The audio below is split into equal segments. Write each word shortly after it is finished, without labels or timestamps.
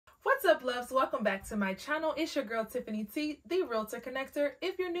up, loves? Welcome back to my channel. It's your girl Tiffany T, the Realtor Connector.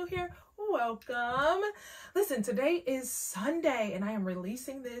 If you're new here, welcome. Listen, today is Sunday and I am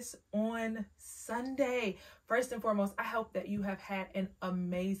releasing this on Sunday. First and foremost, I hope that you have had an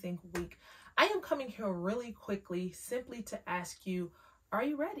amazing week. I am coming here really quickly simply to ask you, are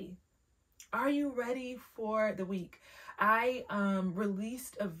you ready? Are you ready for the week? I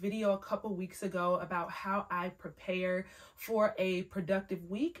released a video a couple weeks ago about how I prepare for a productive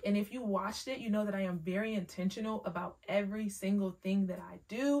week. And if you watched it, you know that I am very intentional about every single thing that I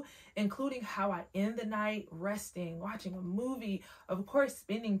do, including how I end the night, resting, watching a movie, of course,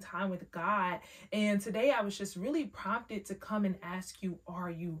 spending time with God. And today I was just really prompted to come and ask you,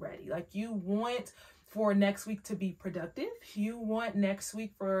 are you ready? Like, you want for next week to be productive. You want next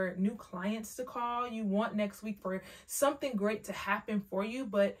week for new clients to call. You want next week for something great to happen for you,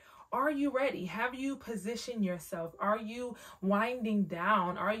 but are you ready? Have you positioned yourself? Are you winding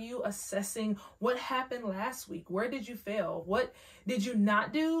down? Are you assessing what happened last week? Where did you fail? What did you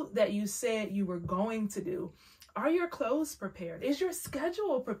not do that you said you were going to do? Are your clothes prepared? Is your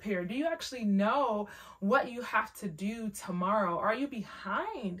schedule prepared? Do you actually know what you have to do tomorrow? Are you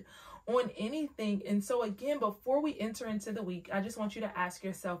behind on anything? And so again, before we enter into the week, I just want you to ask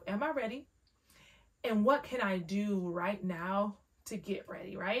yourself, am I ready? And what can I do right now to get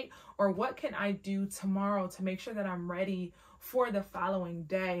ready, right? Or what can I do tomorrow to make sure that I'm ready for the following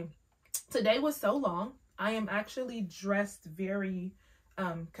day? Today was so long. I am actually dressed very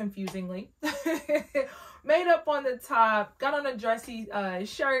confusingly. Made up on the top, got on a dressy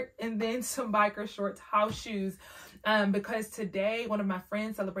shirt, and then some biker shorts, house shoes. Because today one of my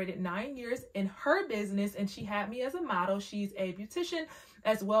friends celebrated 9 years in her business and she had me as a model. She's a beautician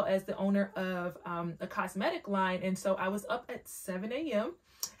as well as the owner of a cosmetic line. And so I was up at 7 a.m.,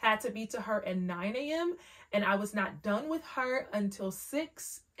 had to be to her at 9 a.m. and I was not done with her until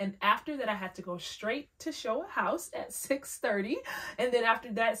 6. And after that, I had to go straight to show a house at 6:30. And then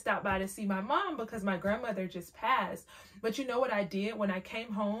after that, stop by to see my mom because my grandmother just passed. But you know what I did when I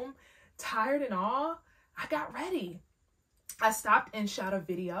came home, tired and all? I got ready. I stopped and shot a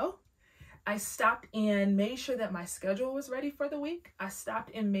video. I stopped and made sure that my schedule was ready for the week. I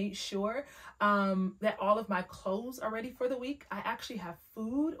stopped and made sure that all of my clothes are ready for the week. I actually have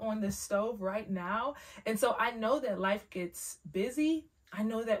food on the stove right now. And so I know that life gets busy. I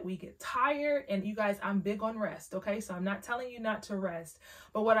know that we get tired, and you guys, I'm big on rest, okay? So I'm not telling you not to rest,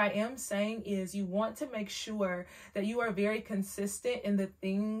 but what I am saying is you want to make sure that you are very consistent in the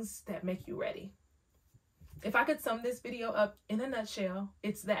things that make you ready. If I could sum this video up in a nutshell,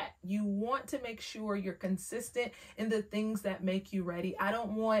 it's that you want to make sure you're consistent in the things that make you ready. I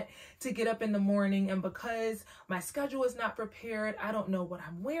don't want to get up in the morning and because my schedule is not prepared, I don't know what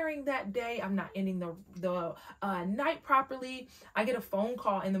I'm wearing that day, I'm not ending the night properly. I get a phone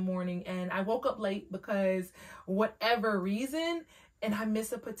call in the morning and I woke up late because whatever reason, and I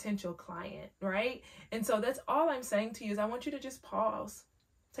miss a potential client, right? And so that's all I'm saying to you is I want you to just pause.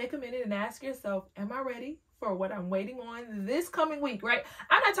 Take a minute and ask yourself, am I ready for what I'm waiting on this coming week, right?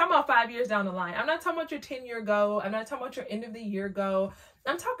 I'm not talking about 5 years down the line. I'm not talking about your 10-year goal. I'm not talking about your end of the year goal.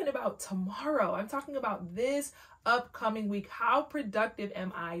 I'm talking about tomorrow. I'm talking about this upcoming week. How productive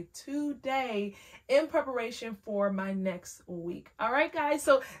am I today in preparation for my next week? All right, guys.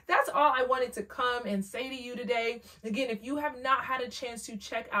 So that's all I wanted to come and say to you today. Again, if you have not had a chance to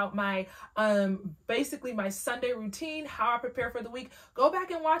check out my basically my Sunday routine, how I prepare for the week, go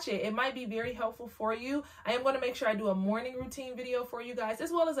back and watch it. It might be very helpful for you. I am going to make sure I do a morning routine video for you guys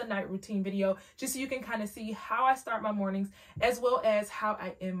as well as a night routine video, just so you can kind of see how I start my mornings as well as how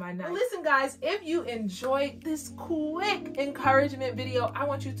I end my night. Listen, guys, if you enjoyed this quick encouragement video, I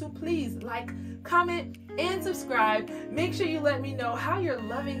want you to please like, comment, and subscribe. Make sure you let me know how you're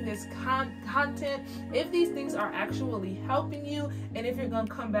loving this content, if these things are actually helping you, and if you're gonna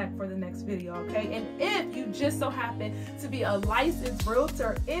come back for the next video, okay? And if you just so happen to be a licensed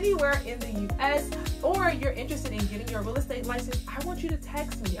realtor anywhere in the US, or you're interested in getting your real estate license, I want you to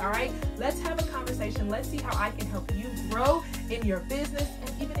text me, all right? Let's have a conversation. Let's see how I can help you grow in your business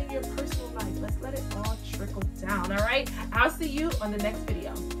and even in your personal life. Let's let it all trickle down, all right? I'll see you on the next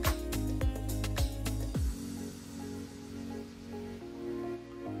video.